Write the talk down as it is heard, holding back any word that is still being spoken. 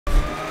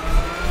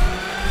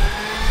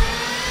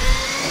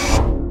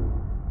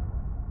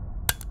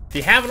If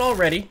you haven't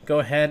already, go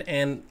ahead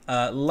and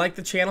like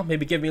the channel.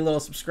 Maybe give me a little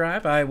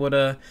subscribe. I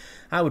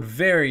would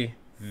very,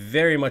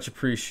 very much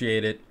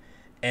appreciate it.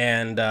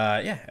 And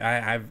yeah,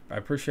 I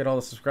appreciate all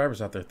the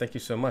subscribers out there. Thank you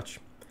so much.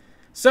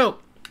 So,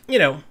 you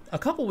know, a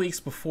couple weeks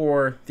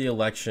before the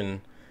election,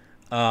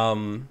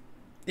 you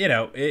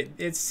know,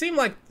 it seemed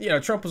like, you know,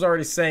 Trump was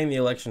already saying the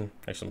election.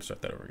 Actually, let me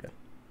start that over again.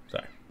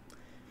 Sorry.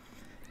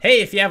 Hey,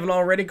 if you haven't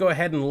already, go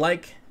ahead and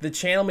like the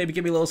channel. Maybe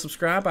give me a little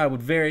subscribe. I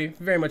would very,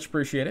 very much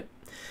appreciate it.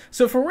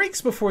 So for weeks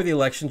before the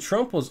election,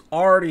 Trump was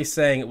already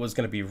saying it was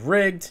going to be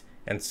rigged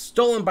and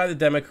stolen by the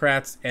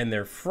Democrats and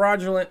their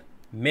fraudulent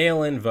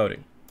mail-in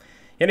voting.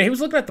 You know, he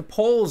was looking at the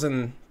polls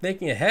and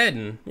thinking ahead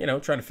and, you know,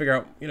 trying to figure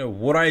out, you know,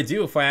 what do I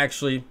do if I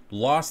actually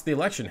lost the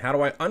election? How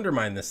do I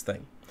undermine this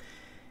thing?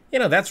 You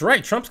know, that's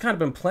right. Trump's kind of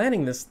been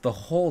planning this the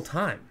whole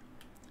time.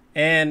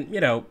 And,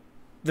 you know,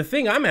 the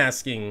thing I'm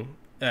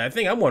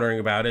wondering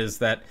about is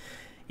that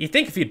you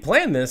think if he'd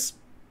planned this,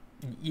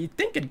 you'd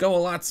think it'd go a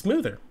lot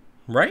smoother,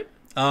 right?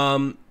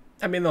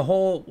 I mean, the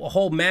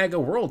whole MAGA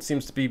world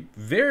seems to be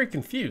very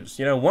confused.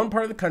 You know, one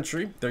part of the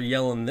country, they're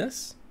yelling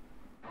this.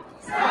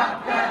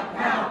 Stop that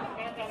count!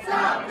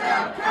 Stop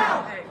that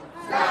count!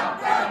 Stop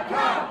that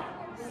count!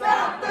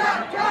 Stop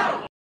that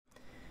count!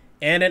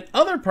 And in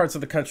other parts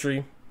of the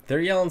country, they're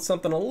yelling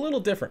something a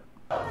little different.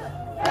 Count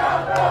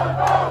the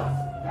votes!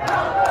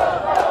 Count the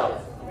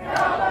votes!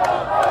 Count the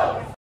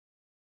votes!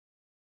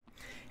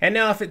 And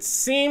now, if it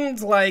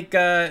seemed like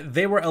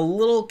they were a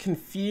little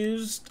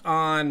confused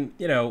on,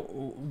 you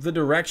know, the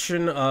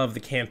direction of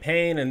the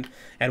campaign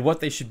and what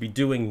they should be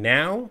doing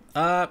now,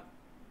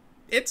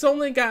 it's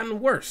only gotten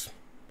worse.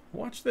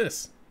 Watch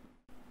this.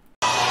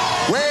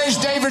 Where's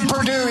David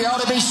Perdue? He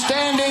ought to be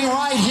standing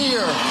right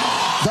here.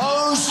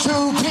 Those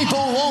two people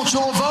want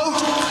your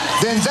vote,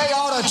 then they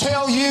ought to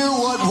tell you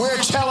what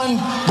we're telling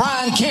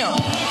Brian Kemp.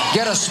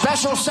 Get a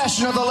special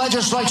session of the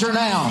legislature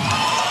now.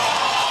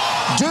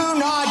 Do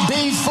not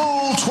be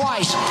fooled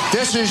twice.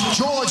 This is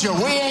Georgia.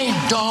 We ain't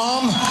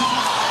dumb.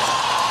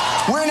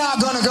 We're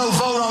not going to go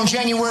vote on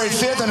January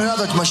 5th in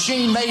another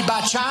machine made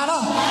by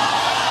China.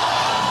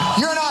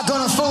 You're not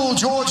going to fool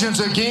Georgians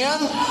again.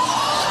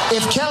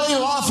 If Kelly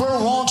Loeffler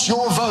wants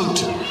your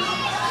vote,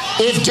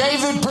 if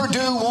David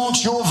Perdue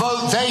wants your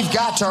vote, they've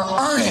got to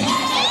earn it.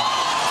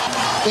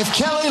 If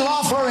Kelly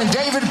Loeffler and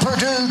David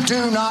Perdue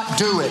do not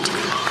do it,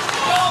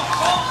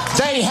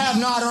 they have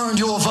not earned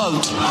your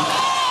vote.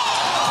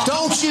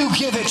 Don't you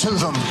give it to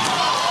them.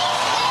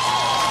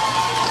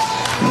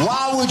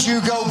 Why would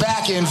you go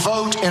back and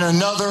vote in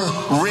another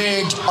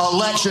rigged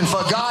election?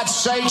 For God's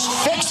sakes,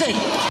 fix it.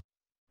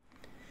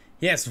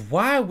 Yes,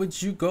 why would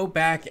you go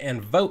back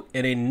and vote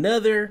in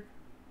another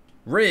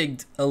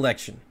rigged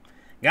election?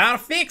 Gotta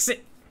fix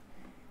it.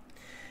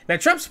 Now,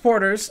 Trump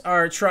supporters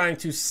are trying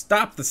to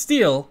stop the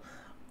steal,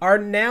 are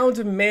now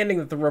demanding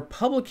that their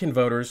Republican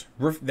voters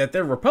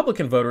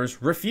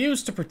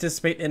refuse to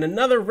participate in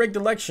another rigged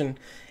election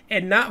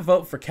and not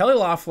vote for Kelly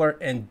Loeffler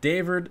and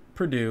David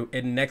Perdue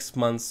in next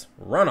month's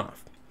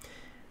runoff.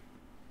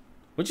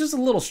 Which is a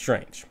little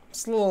strange.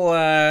 It's a little,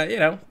 you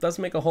know,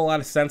 doesn't make a whole lot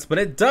of sense, but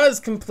it does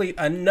complete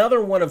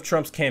another one of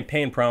Trump's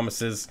campaign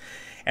promises,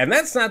 and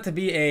that's not to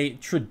be a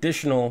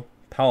traditional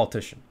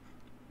politician.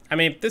 I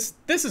mean, this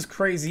is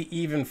crazy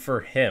even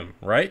for him,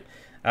 right?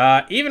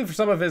 Even for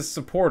some of his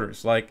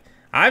supporters. Like,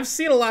 I've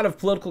seen a lot of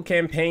political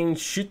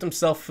campaigns shoot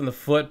themselves in the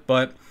foot,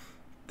 but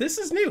this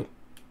is new.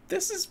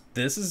 This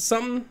is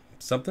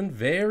something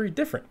very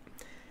different.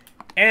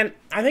 And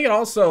I think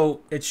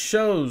it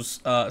shows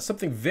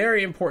something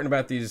very important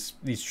about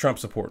these Trump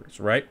supporters,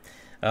 right?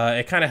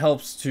 It kind of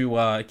helps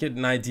to get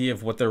an idea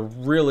of what they're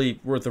really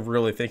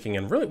thinking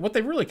and really what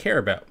they really care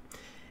about.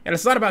 And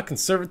it's not about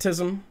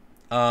conservatism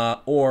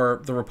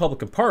or the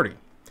Republican Party.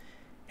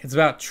 It's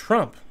about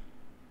Trump.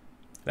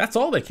 That's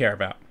all they care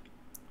about.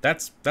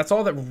 That's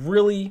all that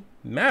really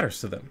matters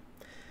to them.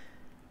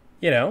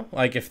 You know,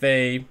 like if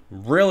they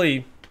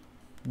really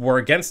were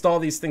against all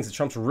these things that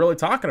Trump's really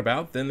talking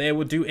about, then they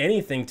would do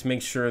anything to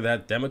make sure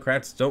that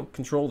Democrats don't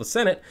control the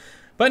Senate.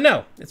 But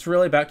no, it's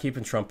really about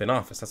keeping Trump in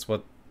office. That's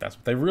what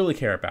they really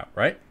care about,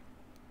 right?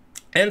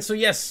 And so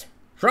yes,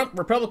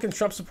 Republican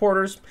Trump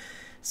supporters,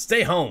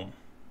 stay home.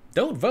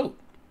 Don't vote.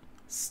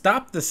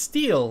 Stop the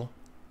steal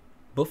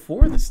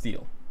before the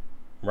steal,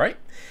 right?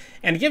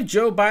 And give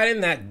Joe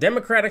Biden that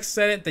Democratic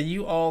Senate that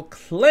you all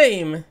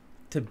claim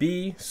to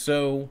be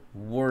so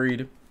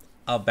worried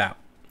about.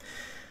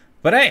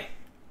 But hey,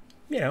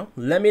 you know,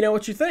 let me know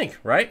what you think,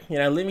 right? You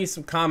know, leave me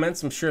some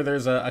comments. I'm sure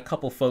there's a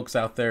couple folks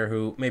out there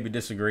who maybe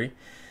disagree.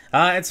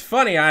 It's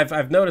funny,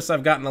 I've noticed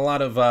I've gotten a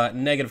lot of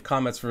negative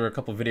comments for a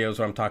couple videos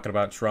where I'm talking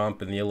about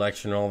Trump and the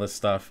election and all this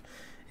stuff.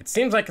 It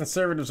seems like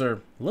conservatives are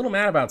a little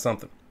mad about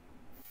something.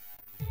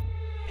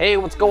 Hey,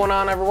 what's going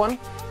on, everyone?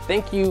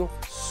 Thank you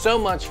so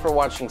much for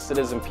watching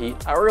Citizen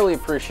Pete. I really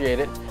appreciate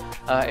it.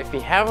 If you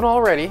haven't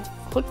already,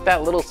 click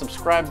that little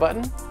subscribe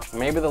button,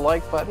 maybe the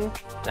like button,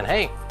 and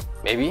hey,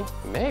 maybe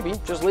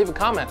just leave a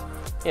comment.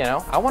 You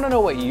know, I want to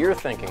know what you're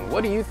thinking.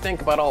 What do you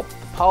think about all the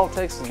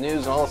politics, the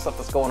news, and all the stuff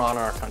that's going on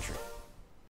in our country?